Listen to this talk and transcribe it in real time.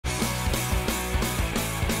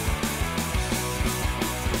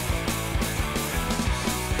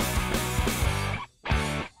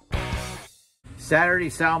Saturday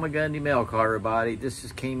Salmagundi mail call, everybody. This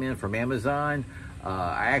just came in from Amazon.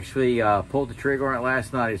 I actually pulled the trigger on it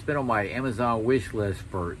last night. It's been on my Amazon wish list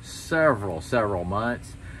for several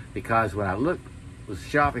months, because when I was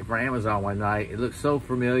shopping for Amazon one night, it looked so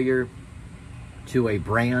familiar to a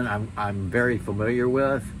brand I'm very familiar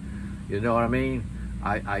with. You know what I mean?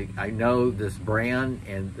 I know this brand,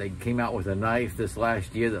 and they came out with a knife this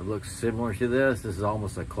last year that looks similar to this. This is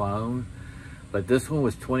almost a clone, but this one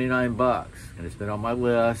was 29 bucks, and it's been on my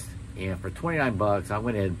list. And for 29 bucks, I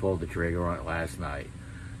went ahead and pulled the trigger on it last night.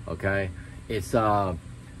 Okay, it's I'll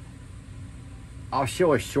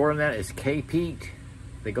show a short on that. It's K-Pete.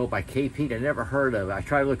 They go by K-Pete. I never heard of it. I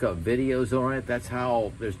tried to look up videos on it. That's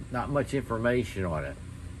how, there's not much information on it.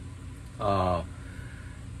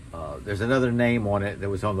 There's another name on it that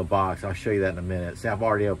was on the box. I'll show you that in a minute. See, I've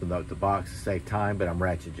already opened up the box to save time, but I'm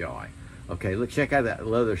ratchet jawing. Okay, look, check out that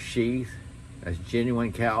leather sheath. That's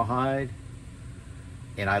genuine cowhide.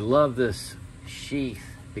 And I love this sheath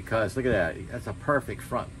because look at that. That's a perfect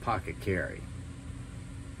front pocket carry.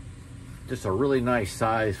 Just a really nice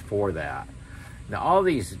size for that. Now, all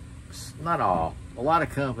these, not all, a lot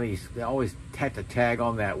of companies, they always have to tag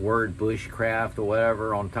on that word bushcraft or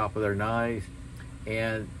whatever on top of their knives.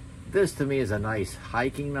 And this to me is a nice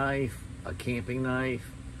hiking knife, a camping knife,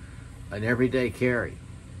 an everyday carry.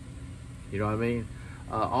 You know what I mean?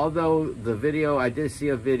 Although the video, I did see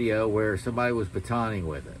a video where somebody was batoning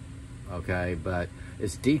with it. Okay, but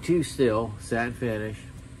it's D2 steel, satin finish,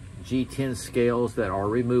 G10 scales that are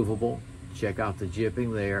removable. Check out the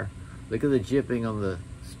jipping there. Look at the jipping on the,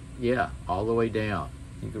 yeah, all the way down.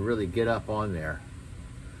 You can really get up on there.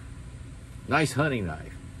 Nice hunting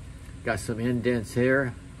knife. Got some indents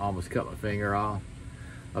here. Almost cut my finger off.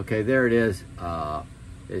 Okay, there it is.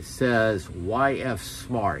 It says YF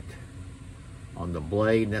Smart on the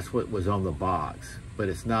blade, and that's what was on the box. But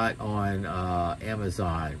it's not on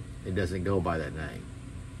Amazon. It doesn't go by that name.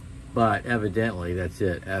 But evidently, that's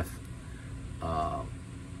it.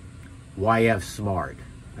 YF Smart.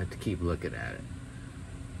 I have to keep looking at it.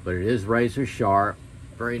 But it is razor sharp.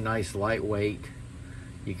 Very nice, lightweight.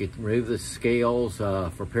 You can remove the scales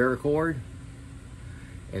for paracord.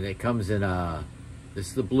 And it comes in this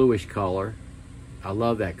is the bluish color. I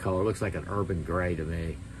love that color. It looks like an urban gray to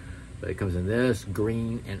me. But it comes in this,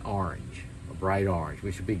 green, and orange. A bright orange,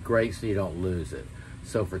 which would be great so you don't lose it.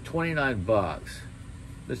 So for 29 bucks,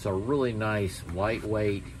 this is a really nice,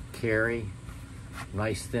 lightweight carry.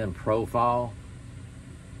 Nice thin profile.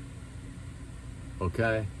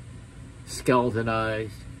 Okay.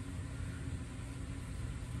 Skeletonized.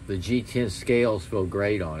 The G10 scales feel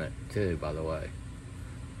great on it too, by the way.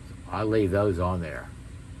 I leave those on there.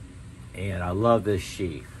 And I love this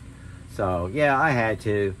sheath. So yeah, I had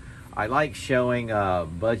to. I like showing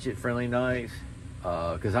budget-friendly knives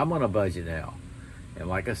because I'm on a budget now. And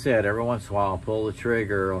like I said, every once in a while I'll pull the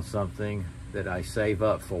trigger on something that I save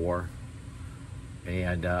up for.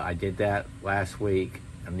 And I did that last week.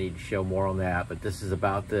 I need to show more on that, but this is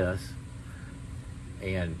about this.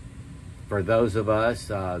 And for those of us,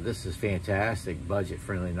 this is fantastic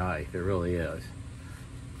budget-friendly knife. It really is.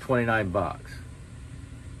 29 bucks.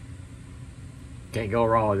 Can't go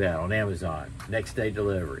wrong with that on Amazon. Next day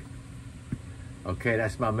delivery. Okay,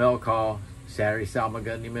 that's my mail call. Saturday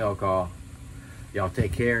Salmagundi mail call. Y'all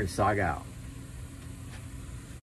take care and sog out.